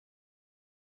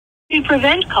To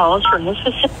prevent calls from this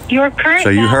facility, your current So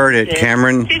you heard it, balance is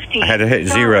Cameron. I had to hit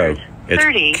zero.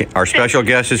 Our special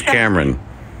guest is Cameron.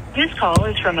 This call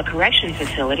is from a correction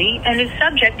facility and is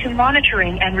subject to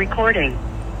monitoring and recording.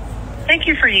 Thank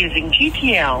you for using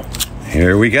GTL.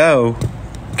 Here we go.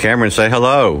 Cameron, say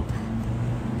hello.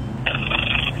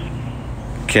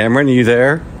 Cameron, are you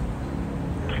there?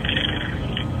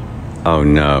 Oh,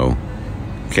 no.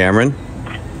 Cameron?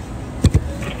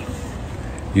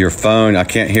 Your phone, I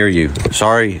can't hear you.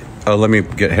 Sorry. Oh, let me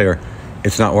get here.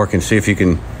 It's not working. See if you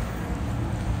can.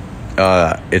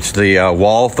 It's the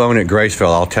wall phone at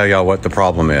Graceville. I'll tell y'all what the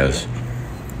problem is.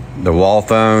 The wall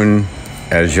phone,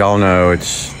 as y'all know,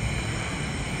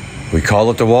 we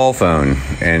call it the wall phone.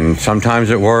 And sometimes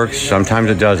it works, sometimes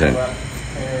it doesn't.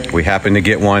 We happen to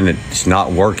get one that's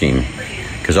not working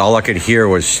because all I could hear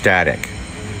was static.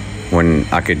 When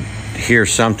I could hear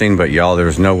something, but y'all, there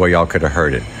was no way y'all could have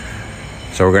heard it.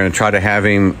 So we're going to try to have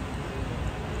him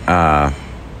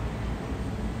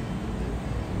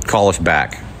call us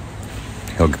back.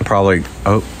 He'll probably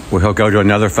he'll go to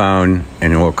another phone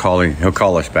and he'll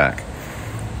call us back.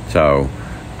 So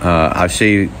I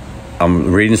see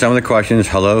I'm reading some of the questions.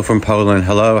 Hello from Poland.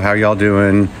 Hello, how y'all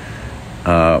doing?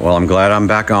 Well, I'm glad I'm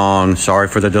back on. Sorry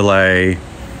for the delay.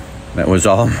 That was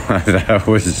all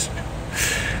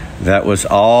that was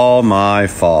all my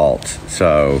fault.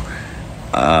 So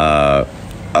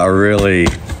I'm really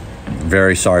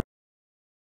very sorry.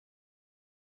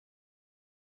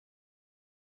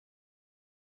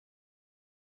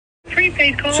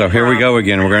 So here we go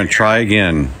again. We're going to try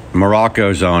again.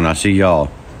 Morocco's on. I see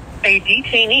y'all. A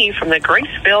detainee from the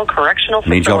Graceville Correctional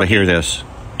Facility. Need y'all to hear this.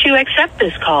 To accept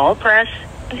this call, press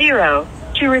 0.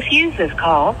 To refuse this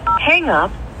call, hang up.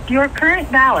 Your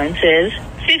current balance is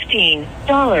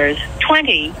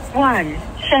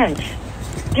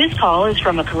 $15.21. This call is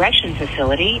from a correction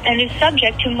facility and is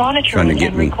subject to monitoring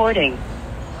and recording.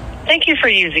 Thank you for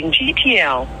using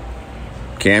GTL.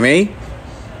 Cammy?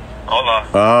 Hola.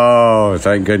 Oh,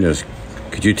 thank goodness.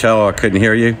 Could you tell I couldn't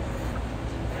hear you?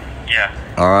 Yeah.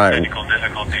 All right. Technical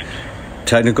difficulties.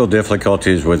 Technical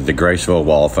difficulties with the Graceville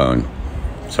wall phone.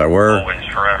 So we're... Always,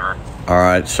 forever. All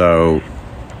right, so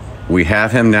we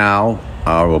have him now.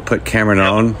 We'll put Cameron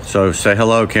on. So say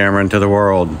hello, Cameron, to the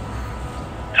world.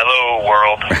 Hello,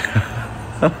 world.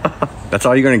 That's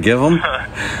all you're going to give them?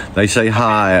 They say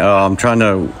hi. I'm trying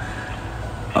to...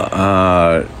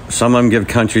 some of them give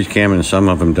countries, Cameron, some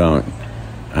of them don't.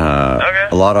 Okay.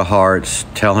 A lot of hearts.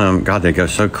 Tell him... God, they go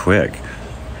so quick.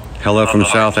 Hello from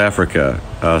South Africa.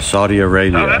 Saudi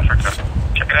Arabia. South Africa.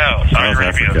 Check it out. South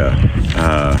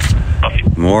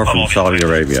Africa. More from Saudi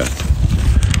Arabia.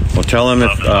 Well, tell him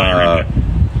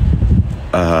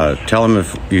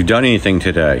if you've done anything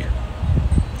today.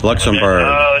 Luxembourg.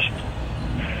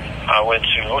 I went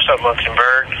to what's up,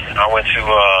 Luxembourg? I went to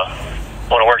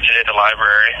to work today at the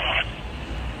library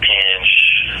and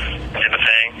did the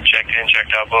thing. Checked in,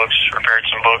 checked out books, repaired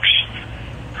some books.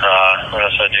 What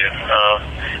else I do?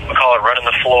 We call it running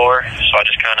the floor. So I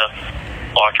just kind of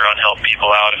walked around, help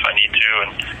people out if I need to,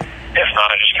 and if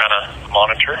not, I just kind of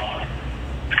monitor.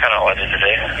 That's kind of all I did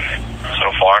today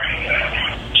so far.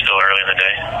 Still early in the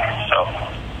day, so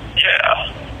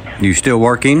yeah. You still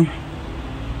working?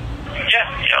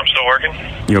 Yeah, I'm still working.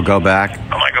 You'll go back?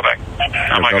 I might go back.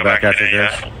 I might go back after today,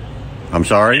 this? yeah. I'm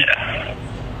sorry? Yeah,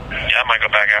 I might go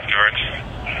back afterwards.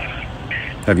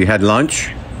 Have you had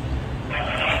lunch?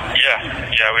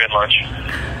 Yeah, we had lunch.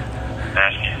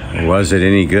 Nasty. Was it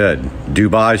any good?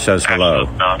 Dubai says hello.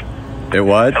 Absolutely not. It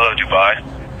what? Hello, Dubai.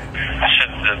 I said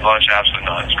the lunch absolutely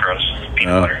not. It's gross.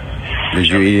 Peanut butter.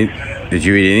 Did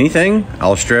you eat anything?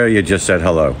 Australia just said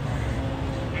hello.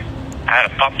 I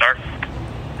had a Pop-Tart.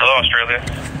 Hello, Australia.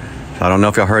 I don't know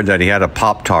if y'all heard that. He had a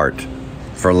Pop-Tart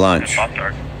for lunch.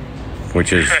 Pop-Tart.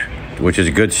 Which is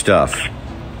good stuff.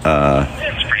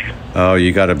 Yeah, it's pretty good. Oh,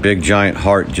 you got a big giant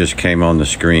heart just came on the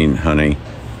screen, honey.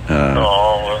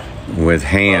 With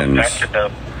hands.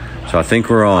 So I think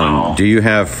we're on. Do you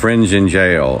have friends in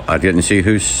jail? I didn't see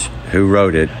who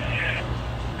wrote it.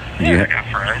 Yeah, I got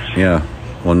friends. Yeah.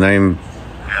 Well, name.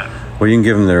 Well, you can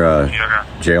give them their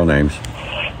jail names.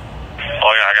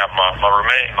 Oh yeah, I got my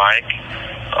roommate Mike.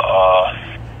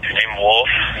 Dude named Wolf.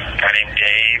 Guy named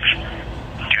Dave.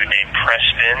 Dude named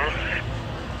Preston.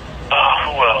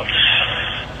 Who else?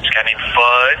 This guy named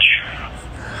Fudge.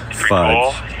 Pretty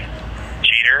cool.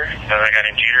 Jeter. Another guy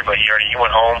named Jeter, but he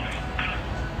went home.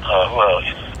 Who else?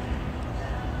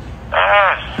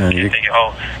 Can't think of.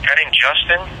 Oh, a guy named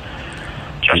Justin.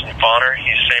 Justin Bonner.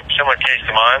 He's similar case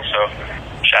to mine, so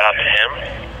shout out to him.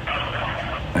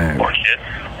 Poor kid.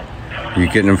 You're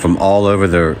getting them from all over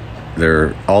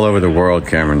they're all over the world,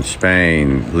 Cameron.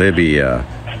 Spain, Libya.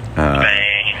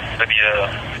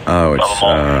 Oh, it's.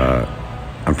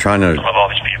 I'm trying to. I love all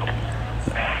these people.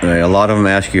 A lot of them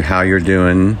ask you how you're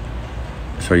doing.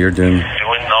 So you're doing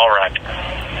all right.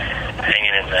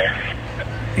 Hanging in there.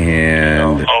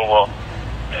 And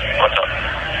what's up?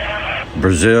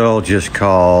 Brazil just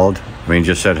called.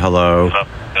 Just said hello. What's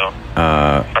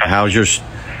up?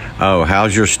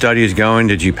 How's your studies going?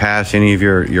 Did you pass any of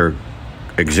your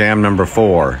exam number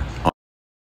 4?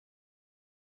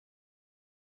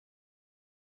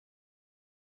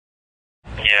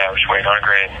 Yeah, we're just waiting on a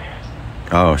grade.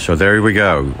 Oh, so there we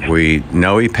go. We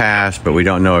know he passed, but we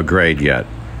don't know a grade yet.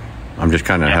 I'm just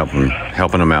kind of helping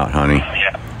him out, honey.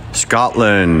 Yeah.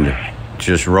 Scotland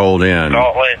just rolled in.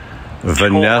 Scotland.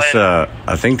 Vanessa,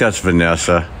 I think that's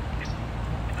Vanessa.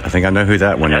 I think I know who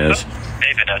that one is.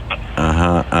 Hey,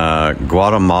 Vanessa.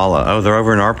 Guatemala. Oh, they're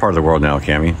over in our part of the world now,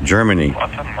 Cammy. Germany.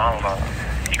 Guatemala.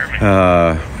 Germany.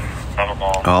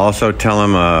 I'll also tell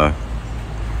him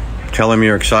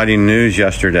your exciting news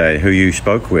yesterday. Who you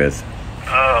spoke with?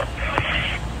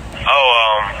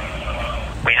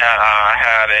 I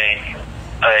had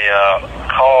a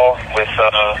call with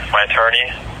my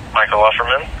attorney, Michael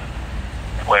Ufferman.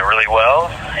 Went really well.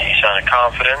 He sounded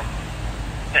confident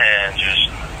and just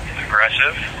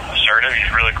aggressive, assertive. He's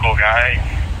a really cool guy.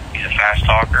 He's a fast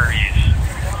talker. He's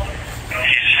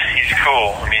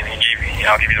cool.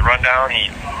 I'll give you the rundown.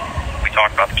 We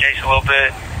talked about the case a little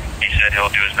bit. He said he'll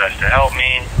do his best to help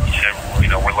me. He said,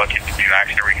 we're looking to do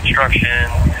accident reconstruction,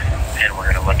 and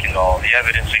we're going to look at all the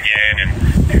evidence again, and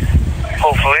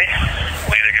hopefully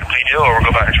we'll either get a plea deal or we'll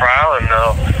go back to trial, and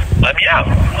they'll let me out.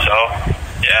 So,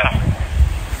 yeah,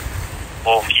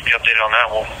 we'll keep you updated on that.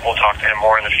 We'll talk to him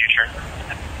more in the future.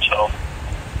 So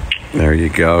there you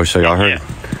go. So y'all heard. Yeah.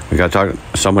 We got to talk.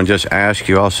 Someone just asked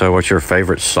you also, what's your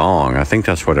favorite song? I think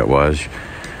that's what it was.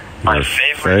 My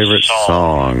favorite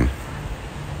song.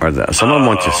 Or some of them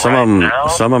want to. Some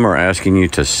of them are asking you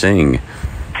to sing.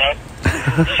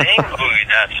 Sing?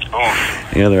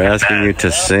 Yeah, they're asking you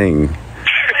to sing.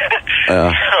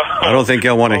 I don't think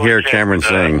you'll want to hear Cameron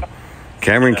sing.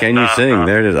 Cameron, can you sing?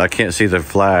 There it is. I can't see the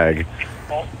flag.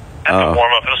 That's a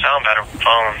warm up. It'll sound better with the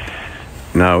phone.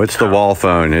 No, it's the wall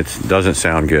phone. It doesn't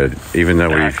sound good, even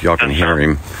though y'all can hear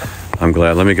him. I'm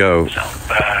glad. Let me go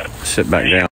sit back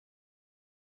down.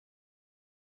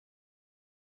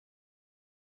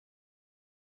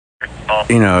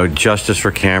 Justice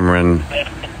for Cameron.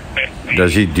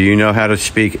 Do you know how to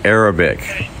speak Arabic?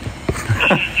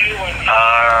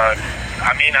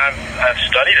 I've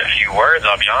studied a few words,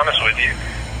 I'll be honest with you.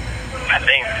 I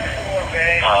think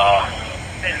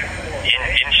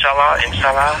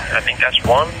inshallah, I think that's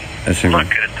one. I'm not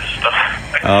good at this stuff.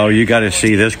 Oh, you got to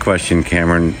see this question,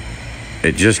 Cameron.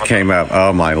 It just came up.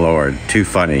 Oh my Lord, too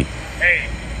funny.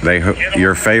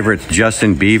 Your favorite's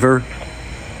Justin Bieber?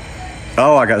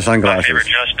 Oh, I got sunglasses. My favorite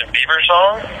Justin Bieber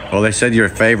song? Well, they said your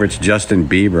favorite's Justin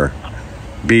Bieber.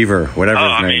 Whatever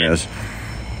his name is.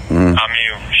 Mm.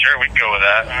 Sure, we can go with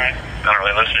that. I don't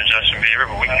really listen to Justin Bieber,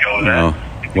 but we can go with that.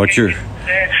 What's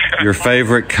your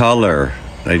favorite color?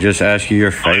 They just ask you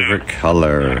your favorite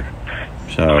color.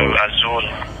 So Blue, azul.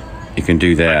 You can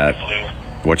do that. Blue.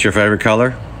 What's your favorite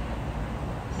color?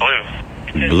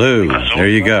 Blue. Azul. There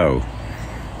you go.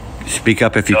 Speak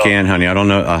up if you can, honey. I don't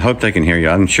know. I hope they can hear you.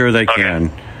 I'm sure they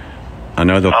can. I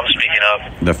know I'm speaking up.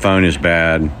 The phone is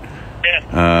bad.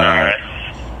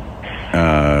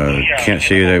 Can't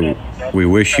see you. We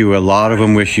wish you. A lot of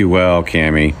them wish you well,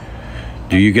 Cammie.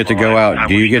 Do you get to go out?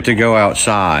 Do you get to go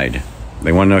outside?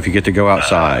 They want to know if you get to go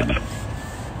outside. Not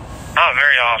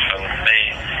very often.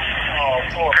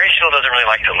 Graysville doesn't really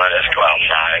like to let us go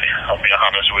outside. I'll be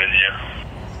honest with you.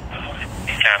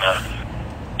 Kind of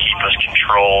keep us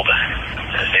controlled,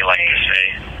 as they like to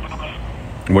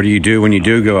say. What do you do when you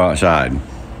do go outside?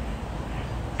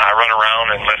 I run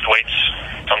around and lift weights.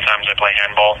 Sometimes I play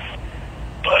handball,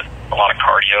 but a lot of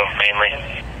cardio mainly.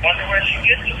 Wonder where you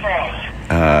get the from.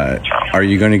 Are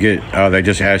you going to get? Oh, they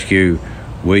just ask you.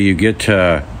 Will you get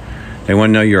to? They want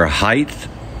to know your height,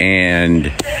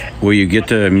 and will you get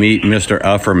to meet Mr.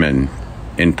 Ufferman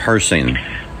in person?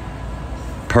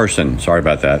 Sorry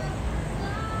about that.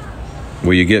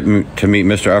 Will you get to meet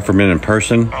Mr. Ufferman in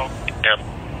person? Oh, yeah.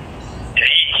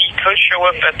 He could show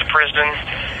up at the prison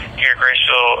here at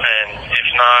Graysville, and if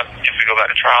not, if we go back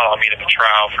to trial, I'll meet him at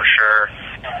trial for sure.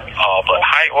 But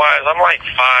height-wise, I'm like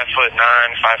 5'9",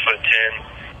 5'10",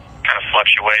 kind of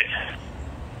fluctuate.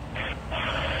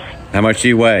 How much do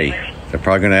you weigh? They're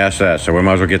probably going to ask that, so we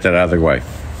might as well get that out of the way.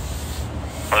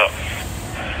 What's up?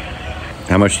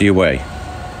 How much do you weigh? I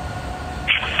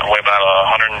weigh about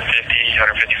 150,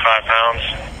 155 pounds.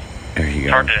 you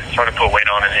go. It's hard to put weight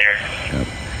on in here. Yep.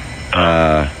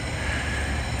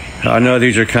 I know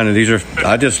these are.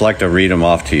 I just like to read them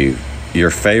off to you.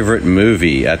 Your favorite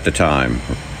movie at the time?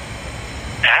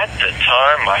 At the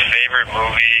time, my favorite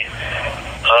movie,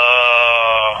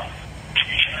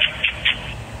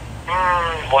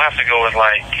 we'll have to go with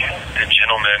like The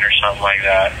Gentleman or something like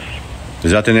that.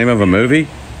 Is that the name of a movie?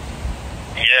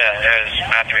 Yeah, it has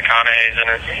Matthew McConaughey's in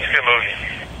it. It's a good movie.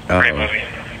 Great movie.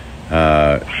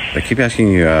 They keep asking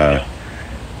you,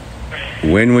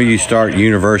 when will you start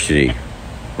university?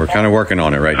 We're kind of working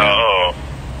on it right now. Oh,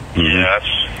 yeah,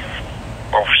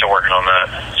 we're still working on that.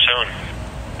 Soon.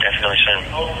 Definitely soon.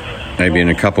 Maybe in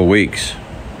a couple weeks,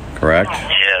 correct?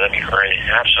 Yeah, that'd be great.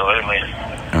 Absolutely.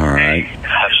 All right.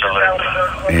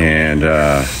 Absolutely. And,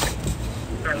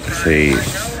 let's see,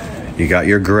 you got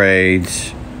your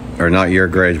grades, or not your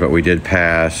grades, but we did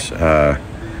pass.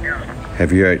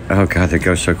 Have you, oh God, they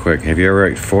go so quick. Have you ever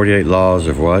read 48 Laws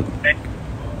of what?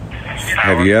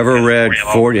 Have you ever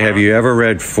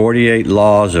read 48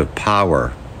 Laws of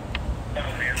Power? No,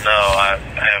 I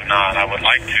have not. I would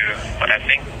like to, but I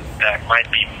think that might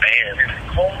be banned.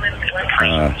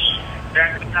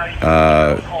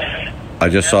 I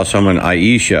just saw someone,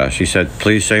 Aisha. She said,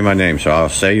 please say my name. So I'll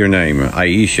say your name.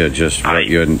 Aisha just wrote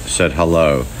you and said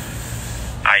hello.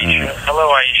 Aisha.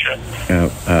 Hello,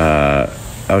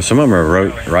 Aisha. Some of them are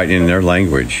writing in their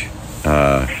language.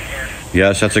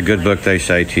 Yes, that's a good book, they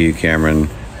say to you, Cameron.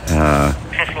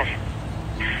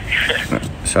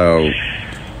 So,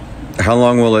 how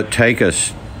long will it take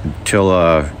us till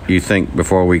you think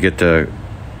before we get to,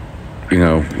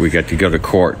 we get to go to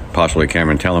court, possibly,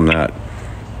 Cameron? Tell them that.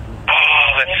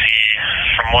 Let's see.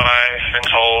 From what I've been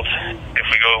told, if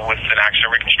we go with an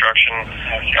accident reconstruction,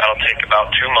 that'll take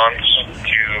about 2 months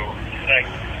to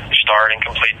start and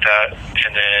complete that,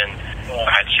 and then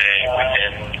I'd say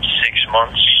within 6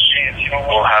 months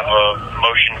we'll have a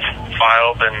motion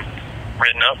filed and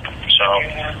written up. So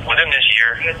within this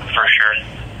year, for sure,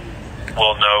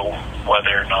 we'll know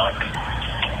whether or not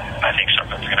I think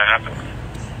something's going to happen.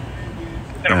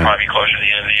 It'll probably be closer to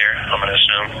the end of the year, I'm going to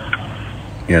assume.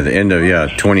 Yeah, the end of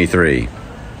 23. Yeah,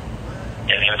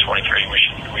 the end of 23. We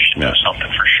should know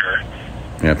something for sure.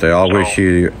 Yeah, if they all wish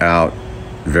you out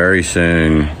very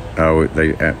soon. Oh,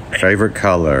 favorite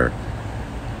color.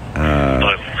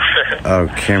 Blue. Oh,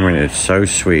 Cameron, it's so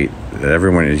sweet that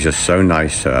everyone is just so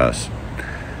nice to us.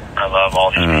 I love all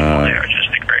these people. They are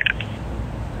just the greatest.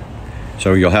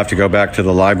 So you'll have to go back to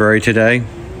the library today?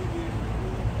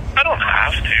 I don't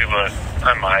have to, but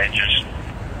I might. Just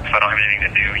if I don't have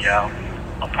anything to do,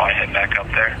 I'll probably head back up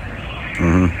there.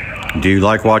 Mm-hmm. Do you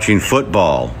like watching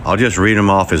football? I'll just read them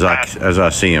off as I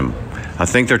see them. I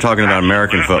think they're talking about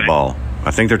American football.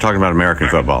 I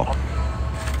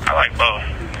like both.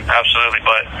 Absolutely,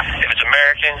 but if it's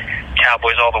American,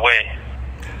 Cowboys all the way.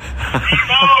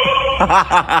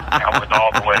 Cowboys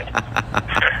all the way.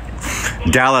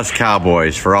 Dallas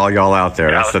Cowboys, for all y'all out there.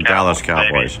 That's the Dallas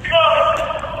Cowboys.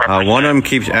 One of them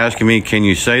keeps asking me, can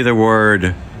you say the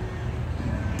word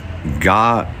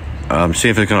God? See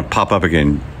if it's going to pop up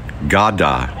again.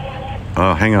 Gada.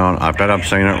 Oh, hang on. I bet I'm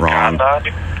saying it wrong.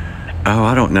 Oh,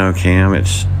 I don't know, Cam.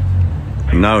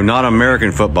 No, not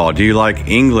American football. Do you like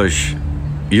English,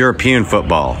 European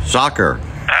football, soccer?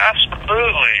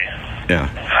 Absolutely. Yeah.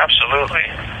 Absolutely.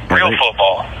 Real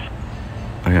football.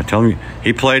 Oh, yeah, tell me.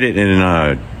 He played it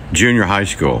in junior high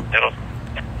school.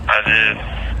 I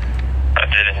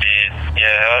did indeed.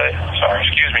 Yeah. Sorry,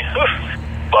 excuse me.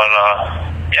 But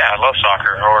yeah, I love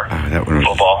soccer or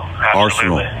football.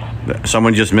 Absolutely. Arsenal.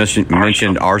 Someone just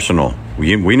mentioned Arsenal.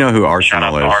 We know who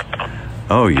Arsenal is. Arsenal.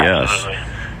 Oh yes. Absolutely.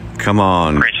 Come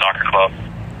on. Great soccer club.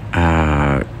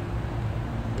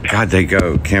 God, they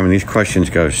go. Cameron, these questions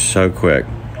go so quick.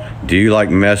 Do you like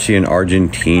Messi in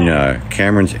Argentina?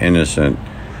 Cameron's innocent.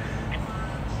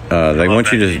 They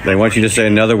want you to say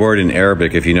another word in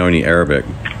Arabic if you know any Arabic.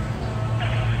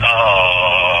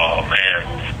 Oh man.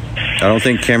 I don't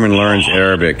think Cameron learns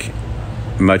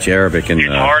much Arabic at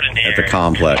the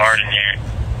complex. It's hard in here.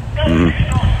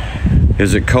 Mm-hmm.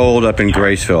 Is it cold up in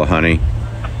Graceville, honey?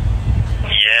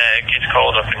 Yeah, it gets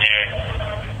cold up in here.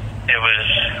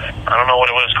 I don't know what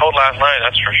it was. Cold last night,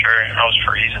 that's for sure. I was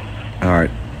freezing. All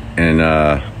right. And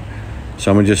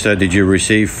someone just said, did you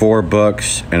receive 4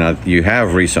 books? And you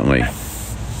have recently. Yes,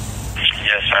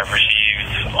 I've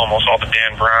received almost all the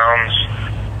Dan Browns.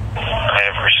 I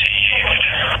have received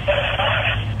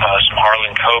some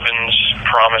Harlan Coben's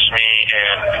Promise Me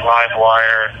and Live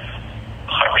Wire.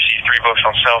 I received 3 books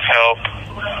on self-help.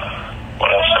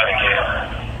 What else did I get?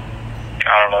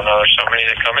 I don't know. There's so many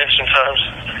that come in sometimes.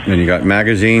 And you got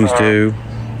magazines too?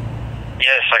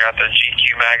 Yes, I got the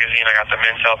GQ magazine. I got the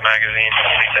Men's Health magazine.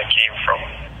 I think that came from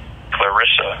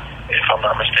Clarissa, if I'm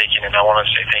not mistaken. And I want to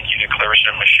say thank you to Clarissa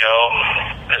and Michelle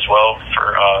as well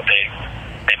for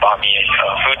they bought me a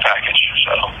food package.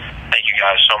 So thank you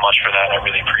guys so much for that. I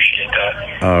really appreciate that.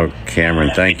 Oh,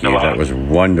 Cameron, thank you. That was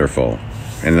wonderful.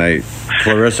 And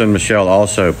Clarissa and Michelle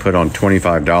also put on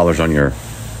 $25 on your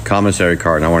commissary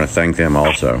card, and I want to thank them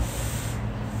also.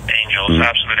 Angels,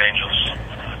 absolute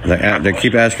angels. They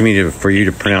keep asking me for you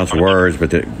to pronounce words,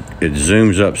 but it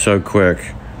zooms up so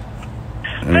quick.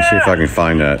 Let me see if I can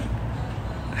find that.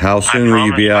 How soon will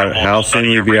you be out? How soon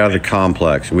will you be out of the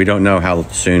complex? We don't know how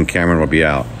soon Cameron will be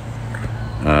out.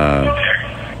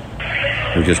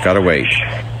 We just got to wait.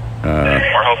 We're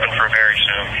hoping for very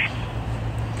soon.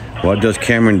 What does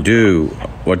Cameron do?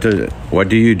 What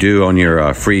do you do on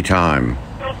your free time?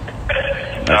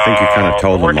 I think you kind of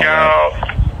told them all that.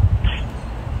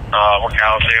 Work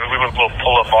out. We have a little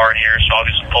pull-up bar in here, so I'll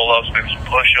do some pull-ups, maybe some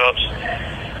push-ups.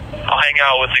 I'll hang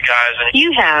out with the guys. And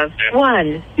you have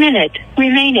 1 minute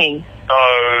remaining. I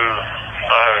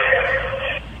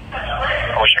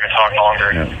wish I could talk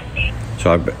longer. Yeah.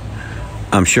 So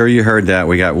I'm sure you heard that.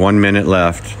 We got 1 minute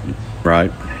left,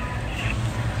 right?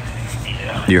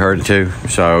 Yeah. You heard it too?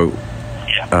 So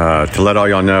to let all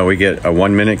y'all know, we get a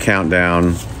 1 minute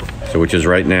countdown, which is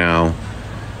right now,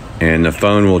 and the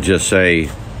phone will just say,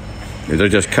 they'll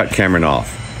just cut Cameron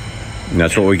off. And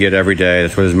that's what we get every day.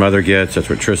 That's what his mother gets. That's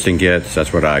what Tristan gets.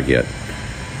 That's what I get.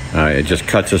 It just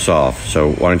cuts us off.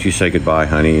 So why don't you say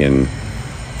goodbye, honey, and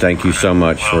thank you so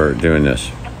much for doing this.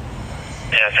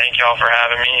 Yeah, thank y'all for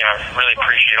having me. I really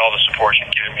appreciate all the support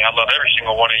you've given me. I love every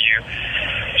single one of you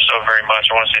so very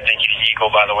much. I want to say thank you to Eagle,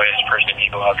 by the way, this President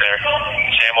Eagle out there.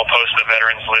 Sam will post the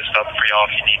veterans list up for y'all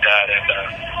if you need that. And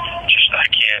I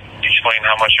can't explain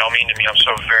how much y'all mean to me. I'm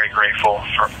so very grateful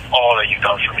for all that you've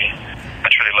done for me. I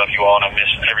truly love you all, and I miss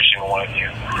every single one of you.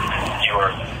 You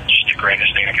are just the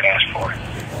greatest thing I could ask for.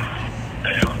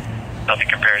 Nothing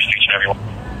compares to each and every one.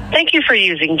 Thank you for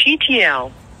using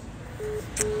GTL.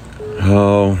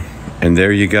 Oh, and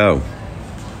there you go.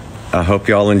 I hope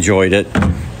y'all enjoyed it.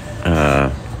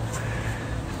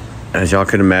 As y'all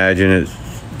can imagine, it's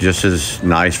just as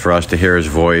nice for us to hear his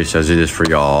voice as it is for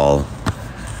y'all.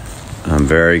 I'm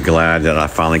very glad that I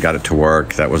finally got it to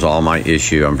work. That was all my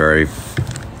issue.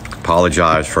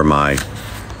 Apologize for my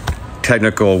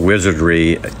technical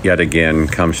wizardry yet again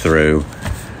comes through.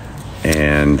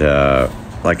 And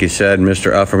like you said,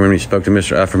 Mr. Ufferman, we spoke to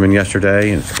Mr. Ufferman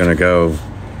yesterday, and it's going to go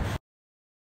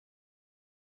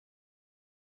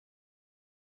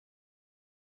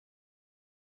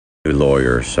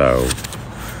lawyer. So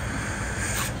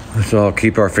let's all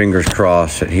keep our fingers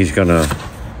crossed that he's going to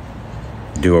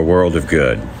do a world of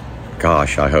good.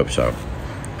 Gosh, I hope so.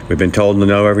 We've been told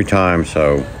no every time,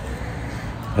 so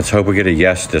let's hope we get a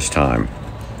yes this time.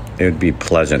 It would be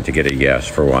pleasant to get a yes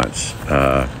for once.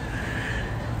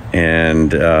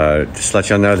 And just let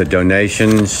y'all know the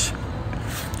donations,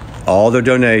 all the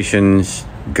donations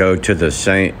go to the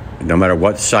same, no matter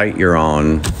what site you're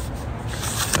on,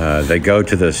 they go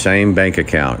to the same bank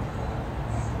account.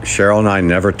 Cheryl and I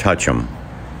never touch them.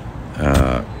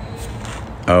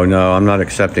 Oh no, I'm not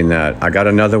accepting that. I got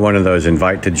another one of those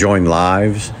invite to join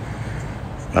lives.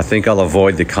 I think I'll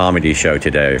avoid the comedy show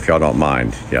today, if y'all don't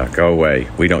mind. Yeah, go away.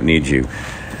 We don't need you.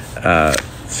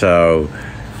 So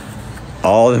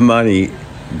all the money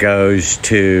goes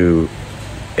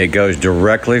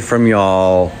directly from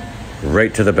y'all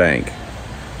right to the bank.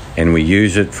 And we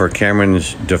use it for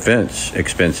Cameron's defense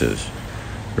expenses,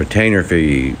 retainer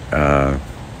fee.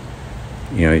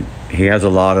 He has the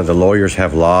lawyers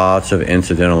have lots of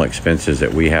incidental expenses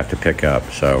that we have to pick up.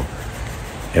 So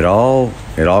it all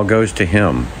goes to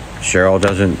him. Cheryl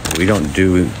doesn't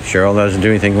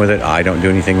do anything with it. I don't do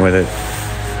anything with it.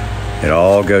 It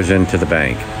all goes into the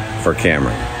bank for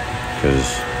Cameron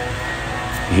because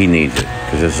he needs it.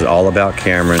 Because this is all about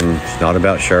Cameron. It's not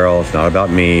about Cheryl. It's not about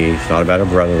me. It's not about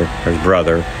his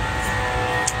brother.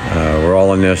 We're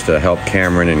all in this to help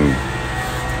Cameron and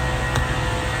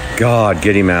God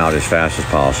get him out as fast as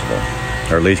possible,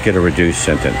 or at least get a reduced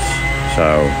sentence.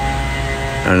 So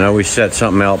I know we set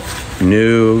something up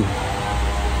new.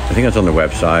 I think it's on the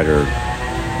website, or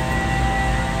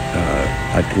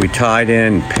we tied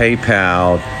in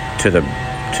PayPal to the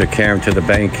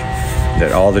bank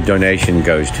that all the donation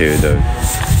goes to,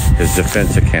 his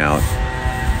defense account.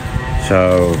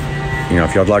 So,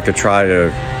 if y'all would like to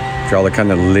if y'all are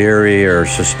kind of leery or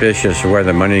suspicious of where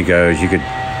the money goes, you could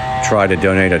try to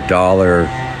donate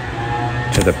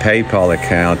 $1 to the PayPal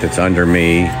account that's under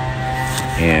me,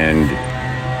 and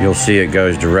you'll see it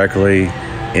goes directly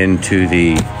into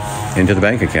the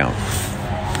bank account.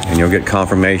 And you'll get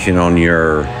confirmation on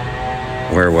your,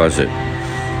 where was it?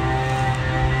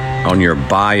 On your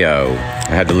bio.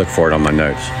 I had to look for it on my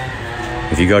notes.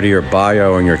 If you go to your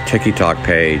bio on your TikTok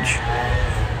page,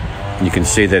 you can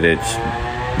see that it's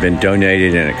been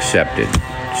donated and accepted.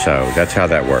 So that's how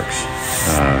that works.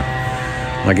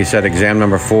 Like he said, exam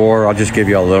number 4, I'll just give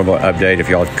you a little bit update if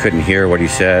y'all couldn't hear what he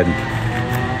said.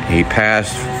 He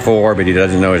passed 4, but he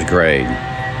doesn't know his grade.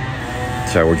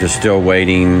 So we're just still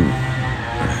waiting.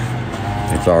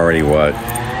 It's already what?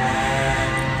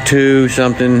 2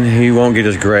 something. He won't get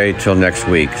his grade till next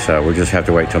week. So we'll just have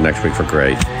to wait till next week for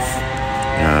grade.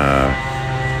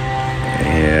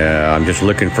 Yeah, I'm just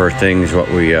looking for things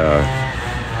what we,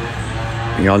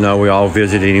 y'all know we all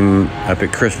visited him up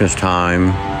at Christmas time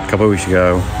a couple of weeks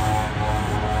ago.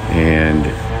 And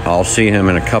I'll see him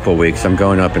in a couple of weeks. I'm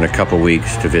going up in a couple of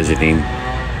weeks to visit him.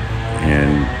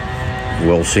 And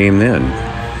we'll see him then.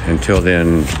 Until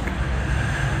then,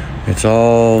 it's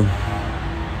all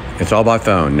by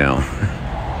phone now.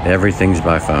 Everything's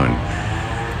by phone.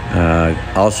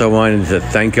 Also wanted to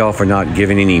thank y'all for not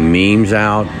giving any memes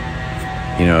out.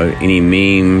 You know, any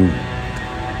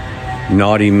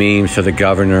naughty memes to the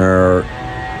governor,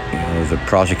 you know, the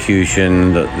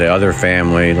prosecution, the other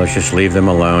family. Let's just leave them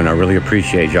alone. I really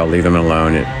appreciate y'all leaving them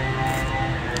alone.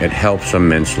 It helps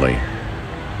immensely.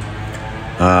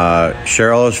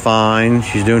 Cheryl is fine.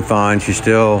 She's doing fine. She's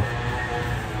just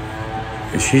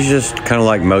kind of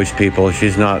like most people.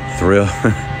 She's not thrilled.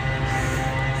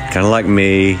 Kind of like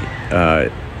me.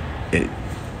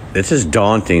 This is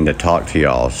daunting to talk to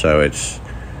y'all. So it's,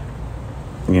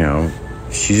 you know,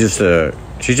 she's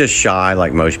just shy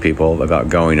like most people about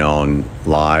going on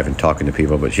live and talking to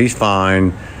people. But she's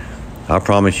fine. I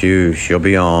promise you, she'll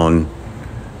be on.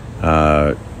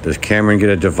 Does Cameron get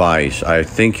a device? I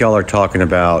think y'all are talking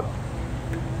about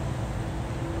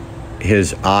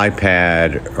his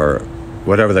iPad or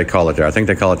whatever they call it there. I think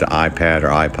they call it the iPad or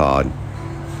iPod,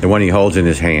 the one he holds in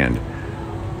his hand.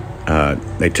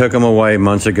 They took him away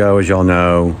months ago, as y'all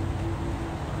know,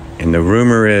 and the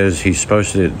rumor is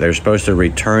they're supposed to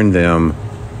return them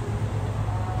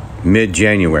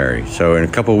mid-January. So in a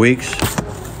couple weeks,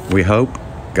 we hope.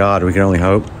 God, we can only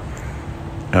hope.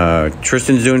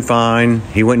 Tristan's doing fine.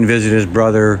 He went and visited his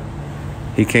brother.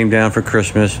 He came down for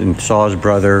Christmas and saw his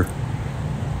brother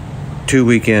 2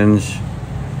 weekends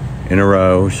in a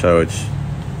row. So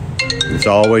it's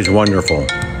always wonderful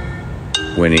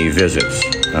when he visits.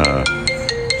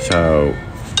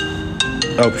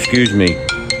 Excuse me.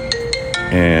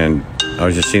 And I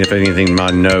was just seeing if anything in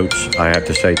my notes I have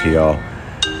to say to y'all.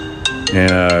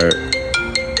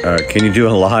 Can you do a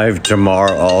live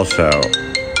tomorrow also?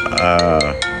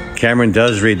 Cameron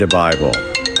does read the Bible.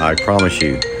 I promise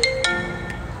you.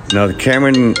 No,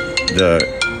 Cameron, the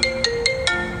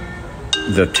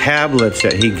tablets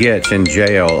that he gets in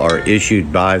jail are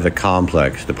issued by the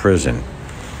complex, the prison.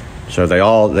 So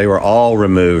they were all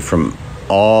removed from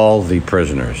all the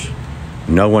prisoners.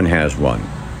 No one has one.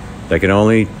 They can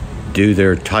only do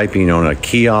their typing on a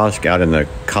kiosk out in the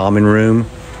common room,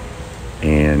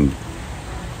 and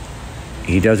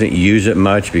he doesn't use it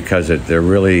much because they're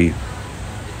really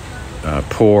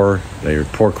poor. They're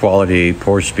poor quality,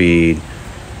 poor speed.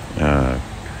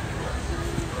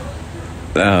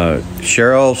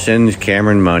 Cheryl sends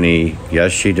Cameron money.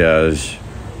 Yes, she does.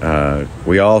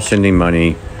 We all send him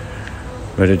money,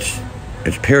 but it's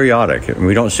periodic.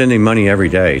 We don't send him money every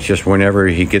day. It's just whenever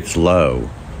he gets low.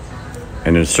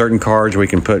 And there's certain cards we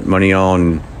can put money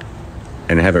on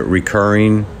and have it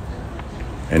recurring.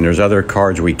 And there's other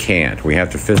cards we can't. We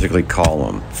have to physically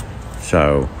call them.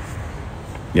 So,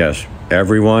 yes,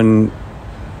 everyone,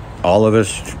 all of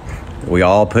us, we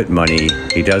all put money.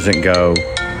 He doesn't go.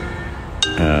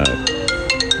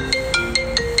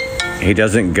 He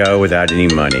doesn't go without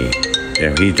any money.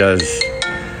 He does.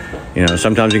 You know,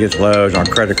 sometimes he gets low. Our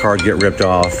credit cards get ripped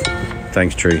off.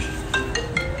 Thanks, Tree.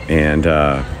 And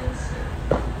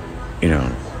you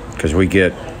know, because we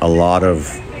get a lot of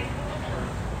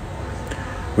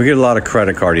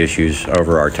credit card issues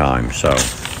over our time. So,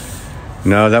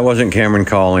 no, that wasn't Cameron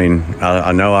calling.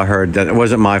 I know I heard that. It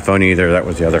wasn't my phone either. That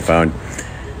was the other phone.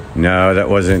 No, that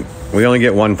wasn't. We only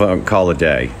get one phone call a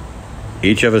day.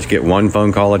 Each of us get one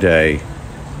phone call a day,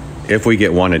 if we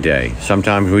get one a day.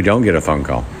 Sometimes we don't get a phone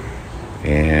call.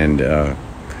 And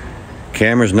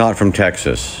Cameron's not from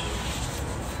Texas.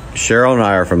 Cheryl and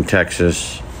I are from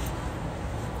Texas.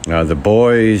 The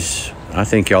boys, I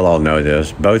think y'all all know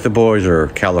this. Both the boys are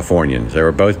Californians. They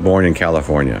were both born in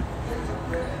California.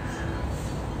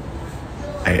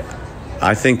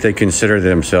 I think they consider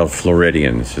themselves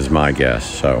Floridians, is my guess.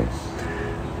 So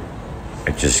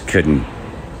I just couldn't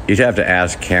You'd have to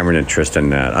ask Cameron and Tristan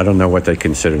that. I don't know what they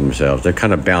consider themselves. They're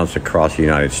kind of bounced across the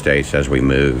United States as we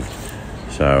moved.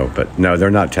 So, but no,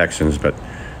 they're not Texans, but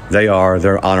they are.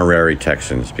 They're honorary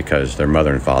Texans because their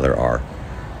mother and father are.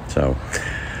 So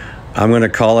I'm going to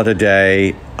call it a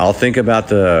day. I'll think about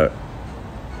the,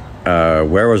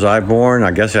 where was I born?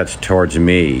 I guess that's towards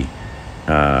me.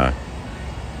 No,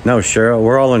 Cheryl,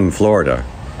 we're all in Florida.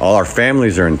 All our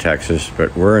families are in Texas,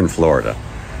 but we're in Florida.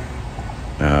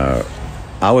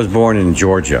 I was born in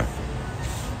Georgia,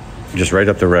 just right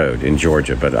up the road in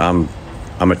Georgia, but I'm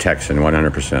a Texan,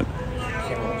 100%.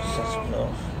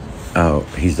 Oh,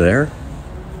 he's there?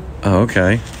 Oh,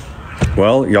 okay.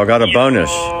 Well, y'all got a bonus.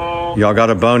 Y'all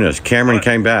got a bonus. Cameron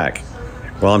came back.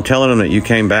 Well, I'm telling him that you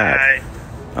came back.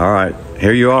 All right,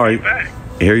 here you are.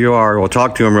 Here you are. We'll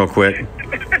talk to him real quick.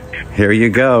 Here you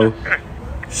go.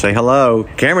 Say hello.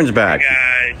 Cameron's back.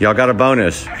 Y'all got a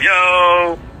bonus.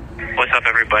 Yo! What's up,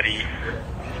 everybody?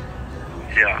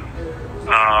 Yeah.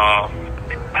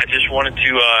 I just wanted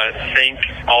to thank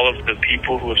all of the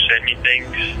people who have sent me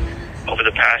things over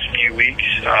the past few weeks.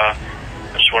 I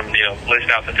just wanted to list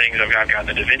out the things I've got. I've got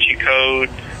the Da Vinci Code,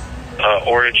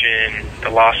 Origin, the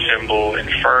Lost Symbol,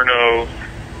 Inferno,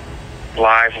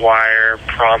 Livewire,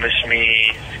 Promise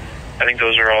Me. I think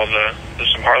those are all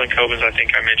there's some Harlan Cobens I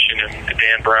think I mentioned, and the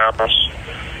Dan Browns.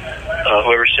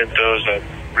 Whoever sent those, I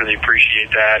really appreciate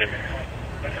that. And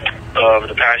over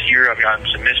the past year, I've gotten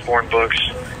some Mistborn books.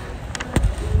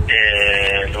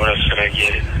 And what else did I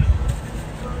get?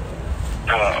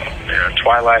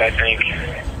 Twilight, I think.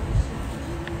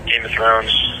 Game of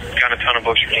Thrones. Got a ton of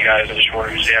books from you guys. I just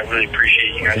wanted to say I really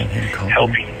appreciate you guys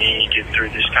helping me get through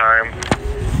this time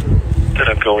that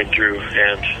I'm going through.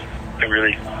 And I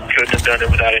really couldn't have done it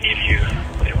without any of you.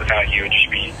 Without you, it'd just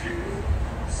be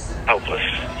hopeless.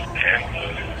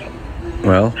 And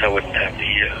well, I wouldn't have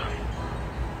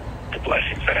the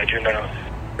blessings that I do now.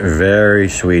 Very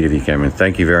sweet of you, Cameron.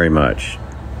 Thank you very much.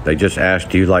 They just asked,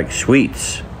 do you like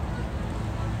sweets?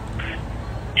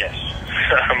 Yes.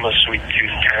 I'm a sweet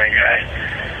tooth kind of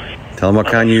guy. Tell them what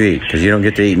kind you eat, because you don't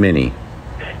get to eat many.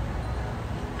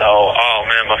 Oh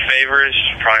man, my favorites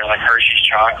probably like Hershey's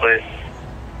chocolate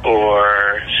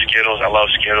or Skittles. I love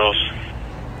Skittles.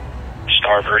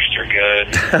 Starbursts are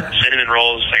good. Cinnamon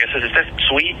rolls, like I said, is that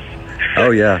sweet?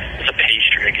 Oh yeah. It's a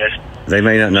pastry, I guess. They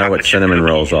may not know what cinnamon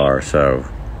rolls are, so.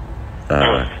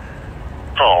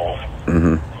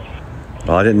 Mm-hmm.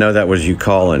 Well, I didn't know that was you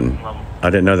calling. I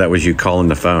didn't know that was you calling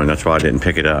the phone. That's why I didn't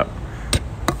pick it up.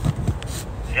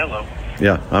 Hello.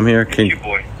 Yeah, I'm here. It's your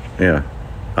boy. Yeah,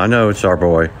 I know it's our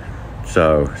boy.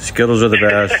 So Skittles are the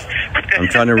best. I'm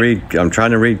trying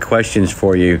to read questions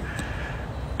for you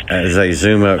as they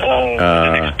zoom up.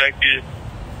 Unexpected.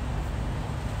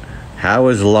 How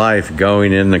is life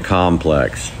going in the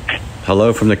complex?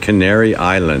 Hello from the Canary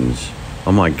Islands.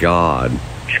 Oh my God.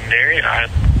 Canary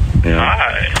Islands. Yeah.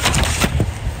 Hi.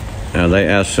 Now they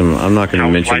asked some. I'm not going to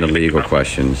mention the legal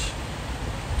questions.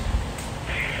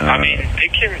 I mean,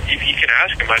 if you can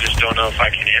ask them, I just don't know if I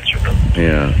can answer them.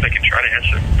 Yeah. I can try to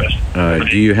answer them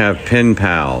best. Do you have pen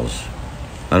pals?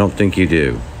 I don't think you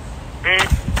do.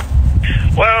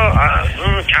 Well,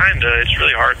 kind of. It's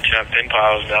really hard to have pen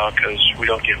pals now because we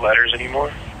don't get letters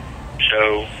anymore.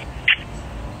 So,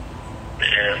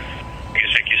 yeah, I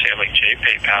guess I could say I'm like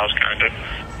JPay pals, kind of.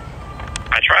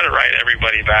 I try to write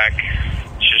everybody back.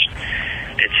 It's just,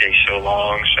 it takes so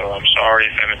long, so I'm sorry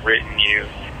if I haven't written you.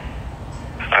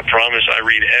 I promise I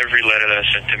read every letter that's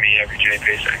sent to me, every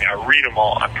JPay sent me. I read them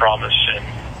all, I promise. And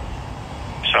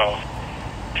so,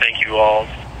 thank you all.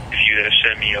 If you that have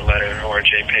sent me a letter or a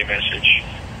JPay message,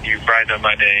 you brighten up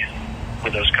my day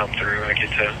when those come through. I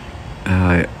get to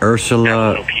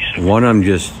Ursula, one of them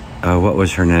just, what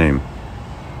was her name?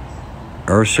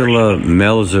 Ursula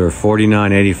Melzer,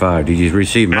 4985. Did you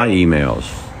receive my emails?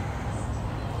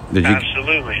 Did you?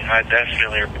 Absolutely. I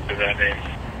definitely remember that name.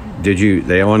 Did you,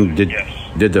 Yes.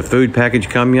 Did the food package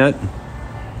come yet?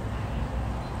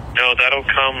 No, that'll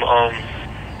come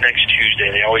next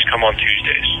Tuesday. They always come on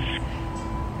Tuesdays.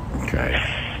 Okay.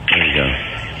 There you go.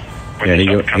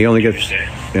 Yeah, he only gets,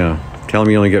 yeah, tell him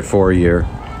you only get 4 a year.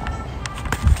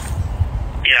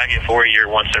 Yeah, I get 4 a year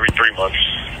once every 3 months.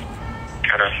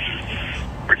 Kind of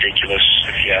ridiculous,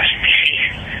 if you ask me.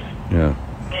 Yeah.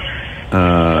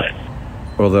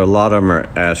 Well, a lot of them are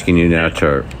asking you now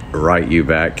to write you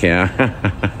back, Cam.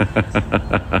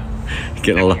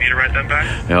 Getting a lot. You to write them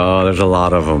back? Oh, there's a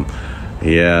lot of them.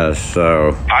 Yeah,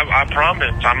 so. I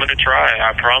promise. I'm going to try.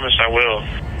 I promise I will.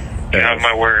 You have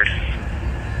my word.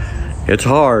 It's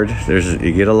hard.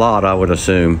 You get a lot, I would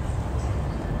assume.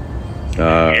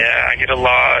 Yeah, I get a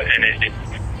lot, and it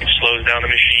slows down the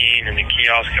machine, and the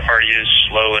kiosk already is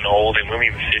slow and old, and we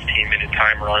have a 15-minute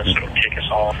timer on it, so it'll kick us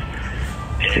off.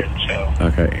 And so.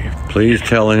 Okay. Please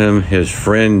tell him his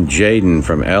friend Jaden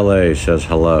from LA says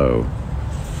hello.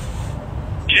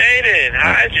 Jaden,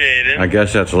 hi Jaden. I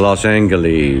guess that's Los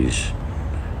Angeles.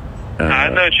 I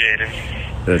know Jaden.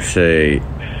 Let's see.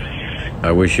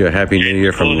 I wish you a happy New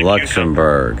Year from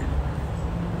Luxembourg.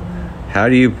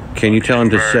 Can you tell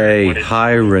him to say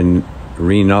hi,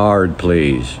 Renard,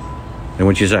 please? And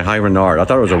when you say hi, Renard, I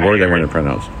thought it was a word they wanted to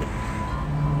pronounce.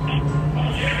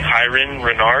 Herrin,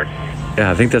 Renard?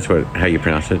 Yeah, I think that's how you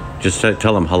pronounce it. Just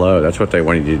tell him hello. That's what they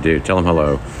wanted you to do. Tell him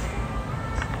hello.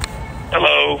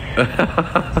 Hello.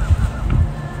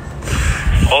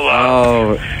 Hola.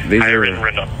 Oh, these Herrin, are...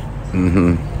 Renard.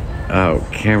 Mm-hmm. Oh,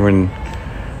 Cameron,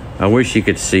 I wish you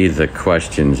could see the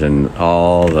questions and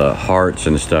all the hearts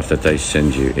and stuff that they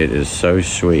send you. It is so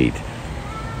sweet.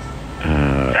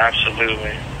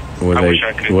 Absolutely.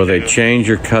 Will they change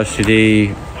your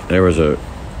custody? There was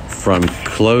from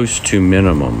close to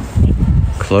minimum.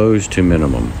 Close to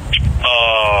minimum.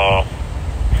 Oh,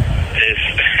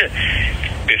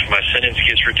 if my sentence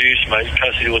gets reduced, my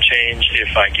custody will change.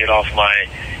 If I get off my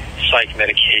psych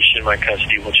medication, my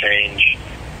custody will change.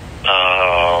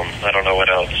 I don't know what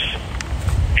else.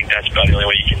 I think that's about the only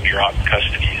way you can drop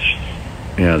custodies.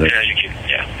 Yeah, as you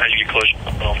get closer,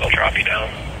 they'll drop you down.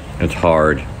 It's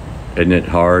hard, isn't it?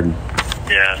 Hard.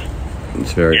 Yeah.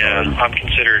 It's very hard. Yeah, I'm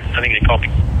considered. I think they call me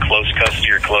close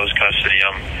custody or closed custody.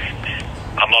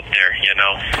 I'm up there, you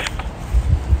know.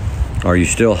 Are you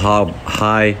still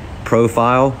high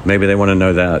profile? Maybe they want to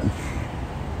know that.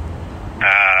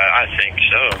 I think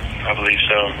so. I believe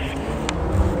so.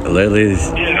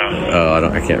 Ladies. Yeah. Oh,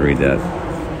 I can't read that.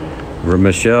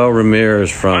 Michelle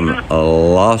Ramirez from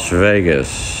Las Vegas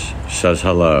says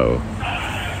hello.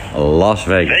 Las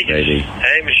Vegas, baby.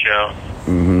 Hey, Michelle.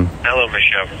 Mm-hmm. Hello,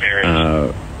 Michelle Ramirez.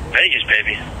 Vegas,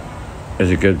 baby. Is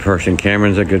a good person.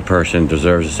 Cameron's a good person,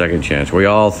 deserves a second chance. We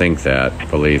all think that,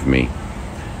 believe me.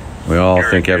 We all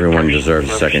think everyone deserves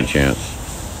a second chance.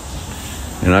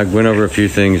 And I went over a few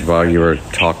things while you were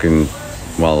talking,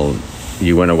 while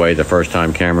you went away the first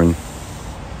time, Cameron.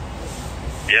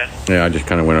 Yeah, I just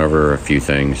kind of went over a few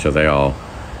things. So they all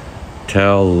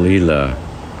tell Leela.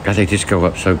 God, they just go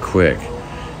up so quick.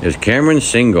 Is Cameron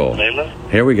single? Leila?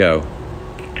 Here we go.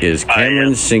 Is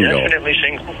Cameron single? Definitely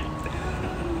single.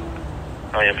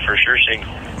 I am for sure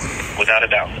single, without a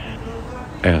doubt.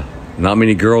 Yeah, not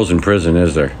many girls in prison,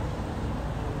 is there?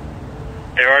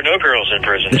 There are no girls in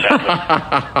prison, sadly.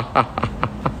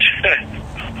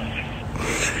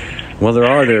 Well, there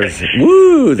are. There's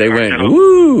woo. They went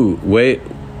woo.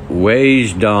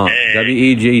 Wejdan.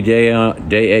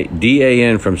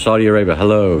 Wejdan from Saudi Arabia.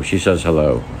 Hello. She says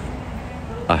hello.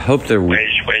 I hope they're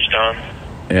Wejdan.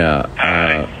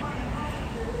 Yeah.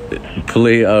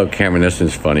 Please. Oh, Cameron, this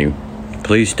is funny.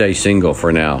 Please stay single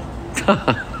for now. You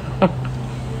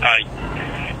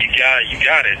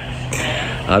got it.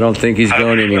 I don't think he's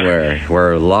going anywhere.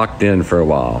 We're locked in for a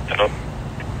while.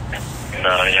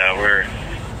 We're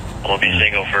gonna be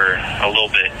single for a little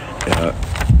bit.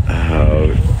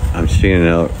 I'm seeing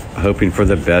out, hoping for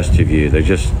the best of you. They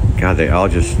all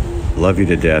just love you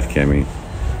to death, Kimmy.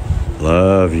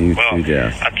 Love you to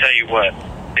death. I tell you what,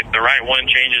 if the right one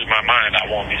changes my mind, I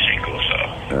won't be single. So.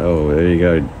 Oh, there you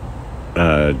go.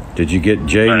 Did you get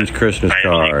Jaden's Christmas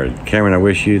card, Cameron? I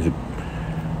wish you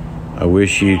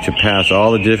to pass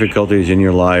all the difficulties in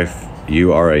your life.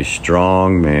 You are a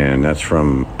strong man. That's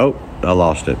from. Oh, I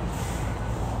lost it.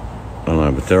 I don't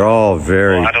know, but they're all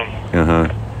very. Well, I don't.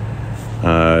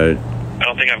 I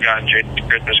don't think I've gotten Jaden's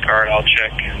Christmas card. I'll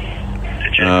check.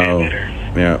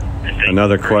 Yeah.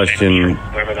 Another question.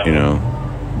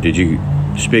 Did you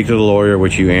speak to the lawyer,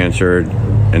 which you answered,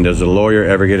 and does the lawyer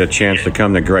ever get a chance to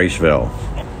come to Graceville?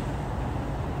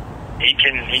 He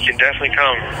can definitely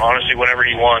come. Honestly, whenever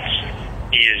he wants,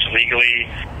 he is legally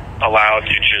allowed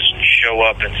to just show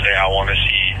up and say, "I want to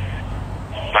see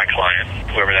my client,"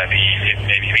 whoever that be.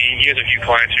 He has a few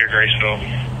clients here at Graceville,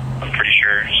 I'm pretty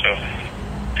sure. So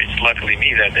it's luckily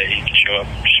me that day. He can show up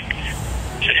and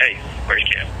say, "Hey, where's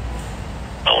Cam?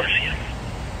 I want to see him."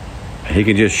 He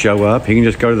can just show up? He can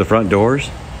just go to the front doors?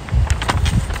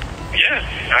 Yeah,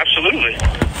 absolutely.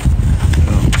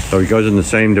 So he goes in the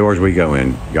same doors we go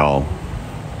in, y'all.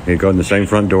 He goes in the same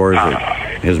front doors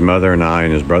that his mother and I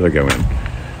and his brother go in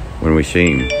when we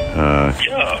see him.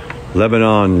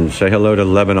 Lebanon, say hello to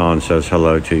Lebanon, says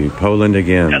hello to you. Poland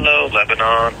again. Hello,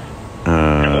 Lebanon.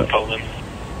 Hello, Poland.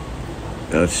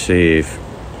 Let's see.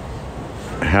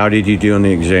 How did you do on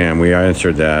the exam? We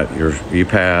answered that. You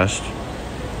passed.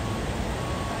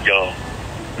 Yo.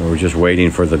 We're just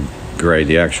waiting for the grade,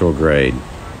 the actual grade.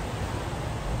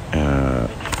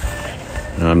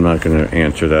 I'm not going to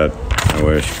answer that. I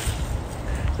wish.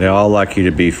 They all like you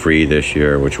to be free this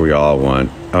year, which we all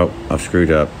want. Oh, I screwed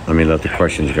up. Let me let the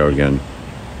questions go again.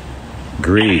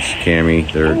 Greece,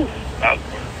 Cammie.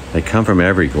 They come from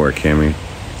everywhere, Cammie.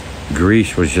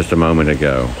 Greece was just a moment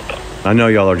ago. I know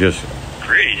y'all are just...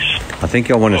 Greece? I think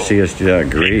y'all want to see us do that.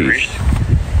 Greece.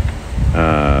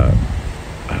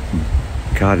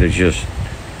 God, it's just...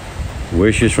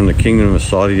 Wishes from the Kingdom of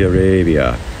Saudi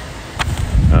Arabia.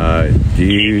 Did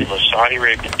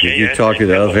you talk to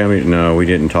the other family? No, we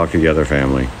didn't talk to the other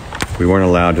family. We weren't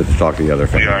allowed to talk to the other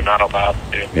family. We are not allowed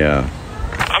to. Yeah.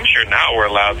 I'm sure now we're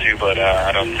allowed to, but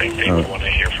I don't think they would want to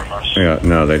hear from us. Yeah,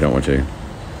 no, they don't want to.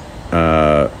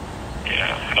 Yeah,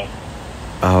 I don't.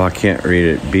 Oh, I can't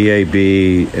read it. BAB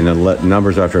and the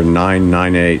numbers after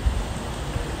 998.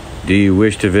 Do you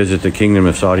wish to visit the Kingdom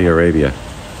of Saudi Arabia?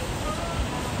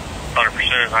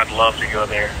 100%. I'd love to go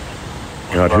there.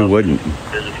 God, who wouldn't?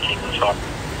 Visit the Kingdom of Saudi.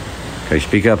 Okay,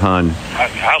 speak up, hon.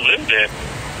 I live there.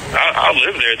 I'll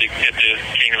live there at the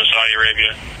Kingdom of Saudi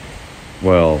Arabia.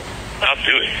 Well, I'll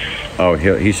do it. Oh,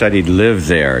 he said he'd live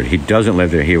there. He doesn't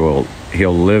live there. He'll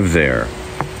live there.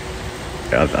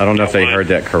 I don't know if they heard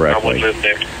that correctly. I would live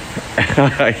there.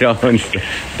 I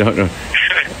don't know.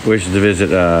 Wishes to visit.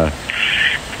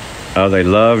 They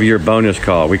love your bonus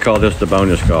call. We call this the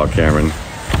bonus call, Cameron.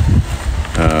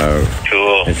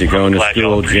 Cool. As you go into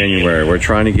school January. We're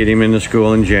trying to get him into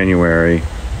school in January.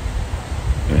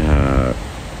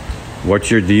 What's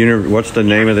the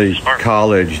name of the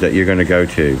college that you're going to go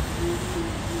to?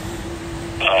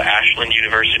 Ashland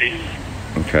University.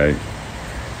 Okay.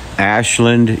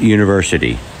 Ashland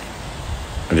University.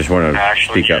 I just want to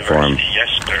speak up for him. Yes,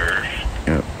 sir.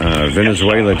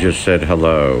 Venezuela just said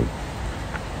hello.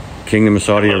 Kingdom of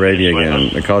Saudi Arabia again.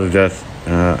 The cause of death.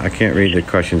 I can't read the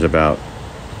questions about.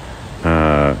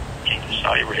 Kingdom of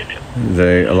Saudi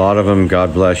Arabia. A lot of them.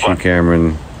 God bless you,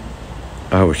 Cameron.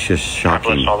 Oh, it's just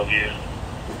shocking. God bless all of you.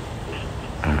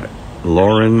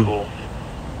 Lauren, Cool.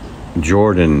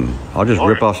 Jordan. I'll just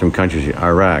rip off some countries.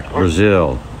 Iraq,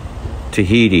 Brazil,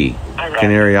 Tahiti,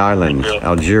 Canary Islands,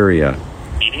 Algeria.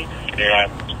 Tahiti, Canary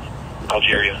Islands,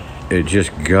 Algeria. It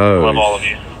just goes. Love all of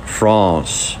you.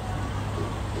 France.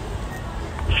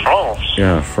 France.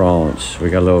 Yeah, France. We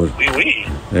got a little. Oui.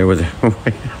 There was.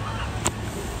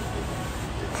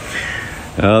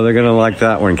 Oh, they're gonna like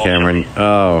that one, Cameron.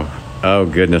 Oh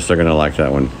goodness, they're gonna like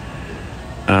that one.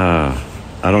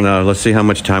 I don't know. Let's see how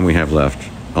much time we have left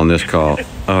on this call.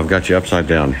 Oh, I've got you upside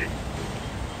down.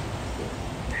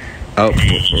 Oh,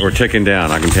 we're ticking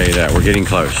down. I can tell you that. We're getting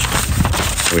close.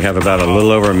 We have about a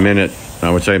little over a minute.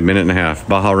 I would say a minute and a half.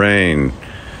 Bahrain.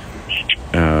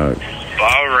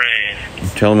 Bahrain.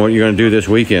 Tell them what you're going to do this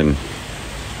weekend.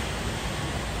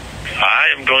 I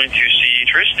am going to see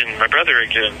Tristan, my brother,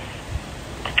 again.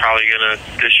 I'm probably going to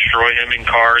destroy him in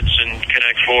cards and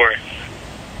Connect 4.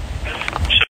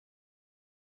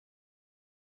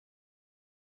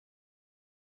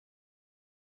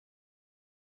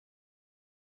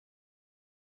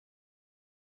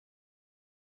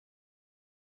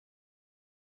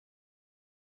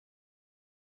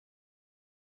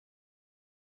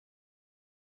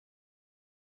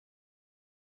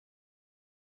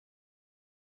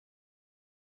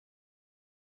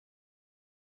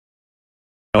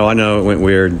 Oh, I know. It went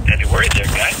weird. Had you worried there,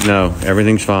 guy? No,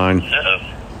 everything's fine. No.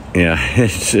 Yeah,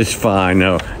 it's fine.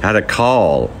 No, I had a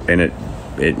call, and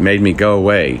it made me go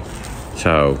away.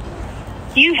 So...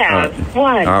 You have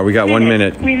one. All right, we got 1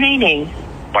 minute remaining.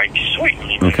 Might be sweet.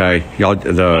 Okay,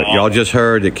 y'all just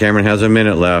heard that Cameron has a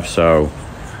minute left, so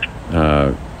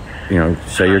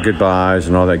say your goodbyes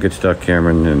and all that good stuff,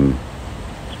 Cameron, and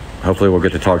hopefully we'll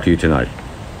get to talk to you tonight.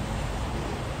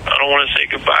 I don't want to say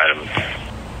goodbye to him.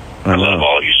 I love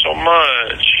all of you so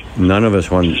much. None of us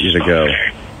want you to go.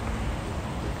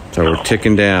 So we're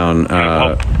ticking down.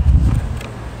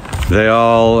 They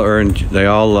all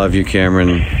love you,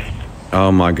 Cameron.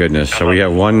 Oh my goodness. So we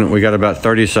got about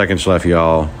 30 seconds left,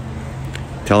 y'all.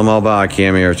 Tell them all bye,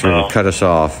 Cammie, or it's going to cut us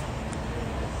off.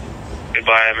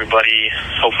 Goodbye, everybody.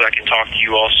 Hopefully I can talk to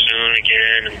you all soon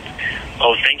again.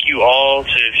 And thank you all if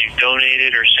you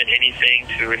donated or sent anything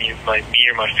to any of me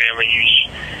or my family.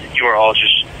 You are all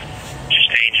just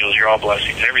angels. You're all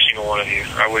blessings. Every single one of you.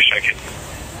 I wish I could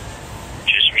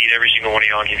just meet every single one of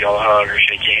y'all and give y'all a hug or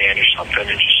shake your hand or something,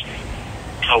 and just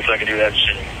hopefully I can do that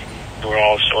soon. We're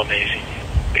all so amazing.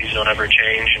 Please don't ever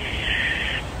change and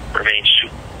remain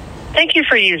super. Thank you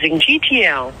for using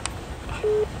GTL.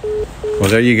 Well,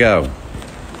 there you go.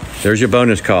 There's your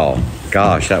bonus call.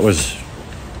 Gosh, that was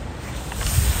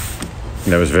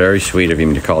very sweet of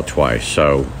him to call twice.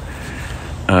 So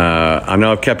I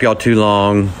know I've kept y'all too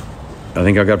long. I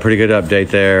think I got a pretty good update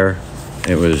there.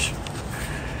 It was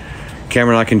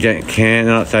Cameron. I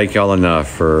cannot thank y'all enough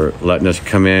for letting us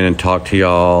come in and talk to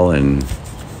y'all, and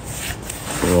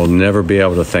we'll never be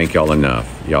able to thank y'all enough.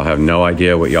 Y'all have no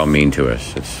idea what y'all mean to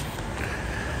us.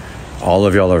 All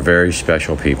of y'all are very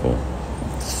special people.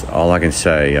 That's all I can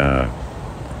say.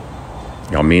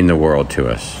 Y'all mean the world to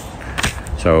us.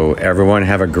 So everyone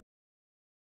have a great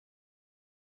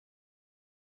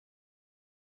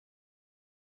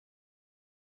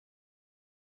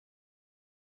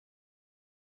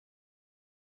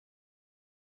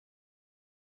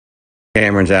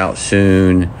Cameron's out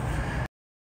soon.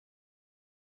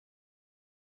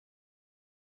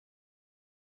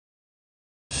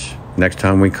 Next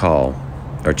time we call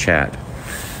or chat.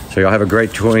 So y'all have a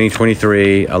great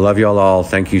 2023. I love y'all all.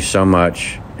 Thank you so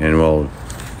much. And we'll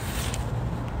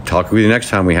talk with you next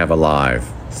time we have a live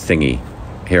thingy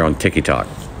here on Tiki Talk.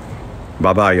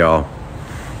 Bye-bye, y'all.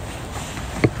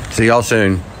 See y'all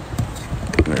soon.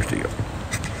 There's the